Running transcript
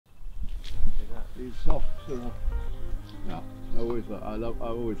these soft sort of, yeah, I always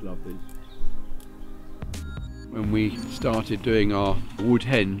love these. When we started doing our wood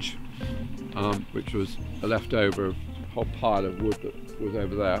henge, which was a leftover whole pile of wood that was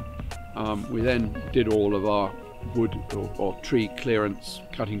over there, we then did all of our wood or tree clearance,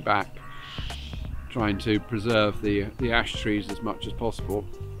 cutting back, trying to preserve the ash trees as much as possible,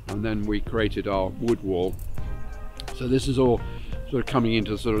 and then we created our wood wall. So this is all sort of coming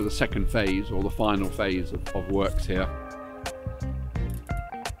into sort of the second phase or the final phase of works here.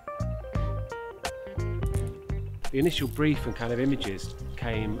 The initial brief and kind of images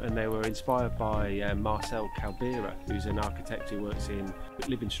came, and they were inspired by Marcel Calbera, who's an architect who works in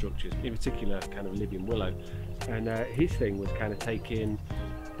living structures, in particular kind of living willow. And his thing was kind of taking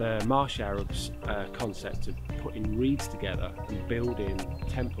the Marsh Arabs concept of putting reeds together and building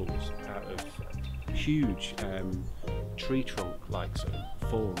temples out of huge tree trunk like sort of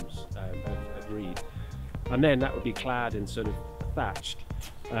forms of reed, and then that would be clad and sort of thatched,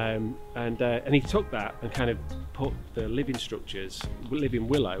 and he took that and kind of put the living structures, living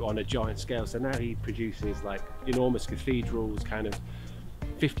willow, on a giant scale. So now he produces like enormous cathedrals, kind of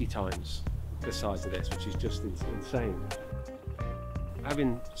 50 times the size of this, which is just insane.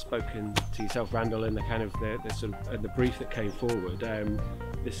 Having spoken to yourself, Randle, and the kind of the sort of the brief that came forward,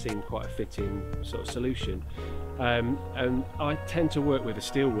 this seemed quite a fitting sort of solution. And I tend to work with a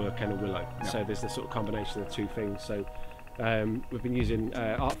steelwork and a willow, so there's the sort of combination of the two things. So we've been using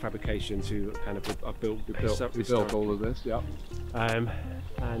art fabrication to kind of built all of this, yeah.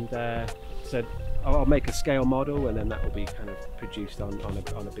 Said I'll make a scale model, and then that will be kind of produced on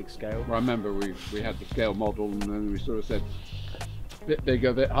a big scale. Well, I remember we had the scale model, and then we sort of said a bit bigger,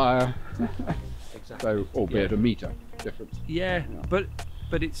 a bit higher. Exactly. So, albeit a metre difference. Yeah, but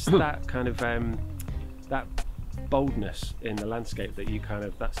it's that kind of that boldness in the landscape that you kind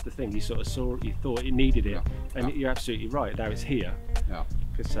of, that's the thing, you sort of saw it, you thought it needed it, and you're absolutely right, now it's here,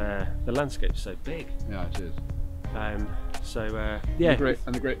 because the landscape's so big. Yeah, it is. Yeah.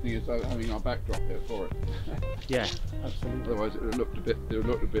 And the great thing is having our backdrop here for it. Yeah, absolutely. Otherwise it would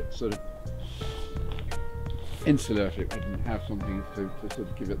look a bit sort of insular if it didn't have something to sort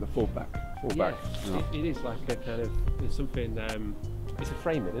of give it the full back. Yeah. It is like a kind of, it's something, it's a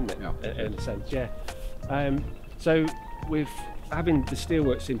framing, isn't it? Yeah. In a sense, yeah. So with having the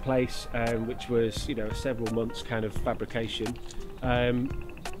steelworks in place, which was, you know, several months kind of fabrication,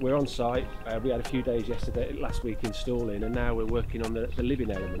 we're on site. We had a few days last week installing, and now we're working on the living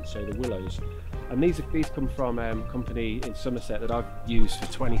elements, so the willows. And these come from a company in Somerset that I've used for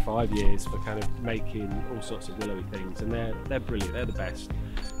 25 years for kind of making all sorts of willowy things, and they're brilliant. They're the best.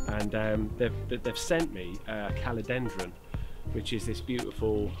 And they've sent me a calodendron, which is this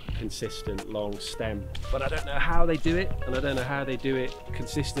beautiful, consistent, long stem. But I don't know how they do it, and I don't know how they do it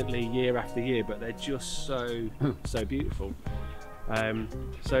consistently year after year, but they're just so beautiful.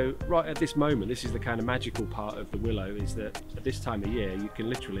 So right at this moment, this is the kind of magical part of the willow, is that at this time of year you can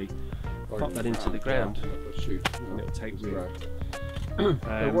literally pop that into the ground and it'll take root.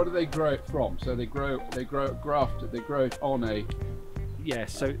 So what do they grow it from? So they grow it grafted, they grow it on a... Yeah,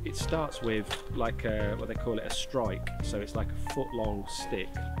 so it starts with like what they call it, a strike. So it's like a foot long stick,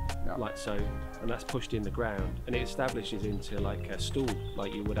 like so, and that's pushed in the ground, and it establishes into like a stool,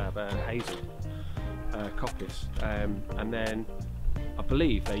 like you would have a hazel coppice, and then I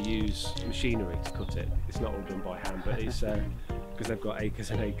believe they use machinery to cut it. It's not all done by hand, but it's because they've got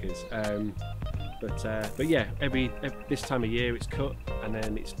acres and acres. But yeah, every this time of year it's cut, and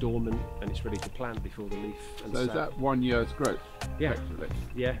then it's dormant and it's ready to plant before the leaf. And so is that 1 year's growth? Yeah. Effectively?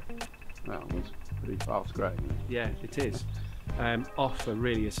 Yeah. That was pretty fast growing. Yeah, it is. Off a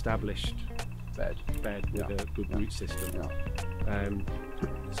really established bed with a good root system. Yeah.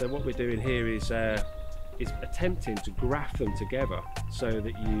 So what we're doing here is attempting to graft them together, so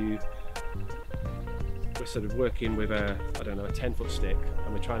that we're sort of working with a 10-foot stick,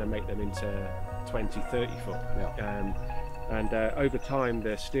 and we're trying to make them into 20, 30 foot. Yeah. And over time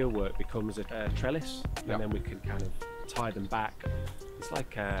the steelwork becomes a trellis, and then we can kind of tie them back. It's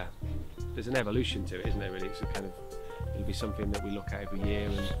like there's an evolution to it, isn't there, really? It's a kind of, it'll be something that we look at every year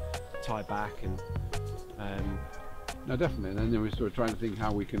and tie back, and no, definitely. And then we're sort of trying to think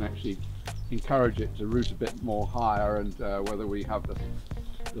how we can actually encourage it to root a bit more higher, and whether we have the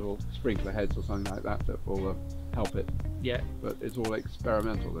little sprinkler heads or something like that will help it. Yeah. But it's all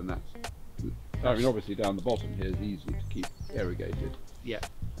experimental, and that's, I mean, obviously down the bottom here is easy to keep irrigated. Yeah.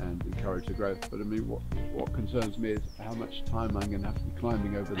 And encourage the growth. But I mean, what concerns me is how much time I'm going to have to be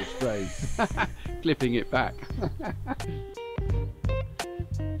climbing over this frame, clipping it back.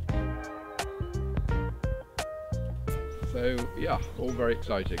 So yeah, all very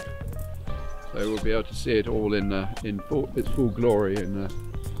exciting. So we'll be able to see it all in its full glory in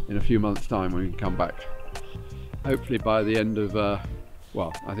a few months' time when we can come back. Hopefully by the end of,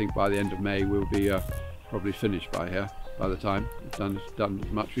 well, I think by the end of May we'll be probably finished by here. By the time we've done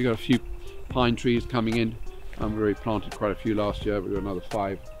as much, we've got a few pine trees coming in. We already planted quite a few last year. We've got another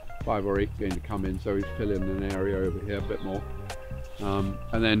five or eight going to come in, so we fill in an area over here a bit more.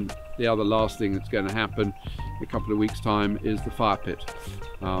 And then the other last thing that's going to happen in a couple of weeks' time is the fire pit,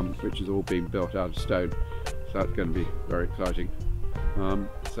 which is all being built out of stone. So that's going to be very exciting.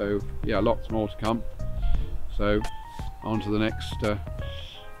 So yeah, lots more to come. So on to the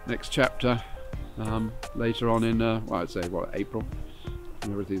next chapter later on in, well, I'd say April.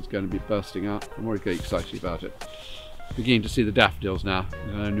 Everything's going to be bursting out. I'm already getting excited about it. Beginning to see the daffodils now,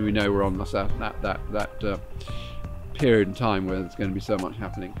 and we know we're on that period in time where there's going to be so much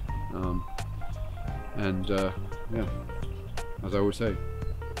happening. Yeah, as I always say,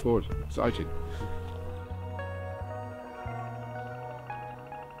 forward, exciting.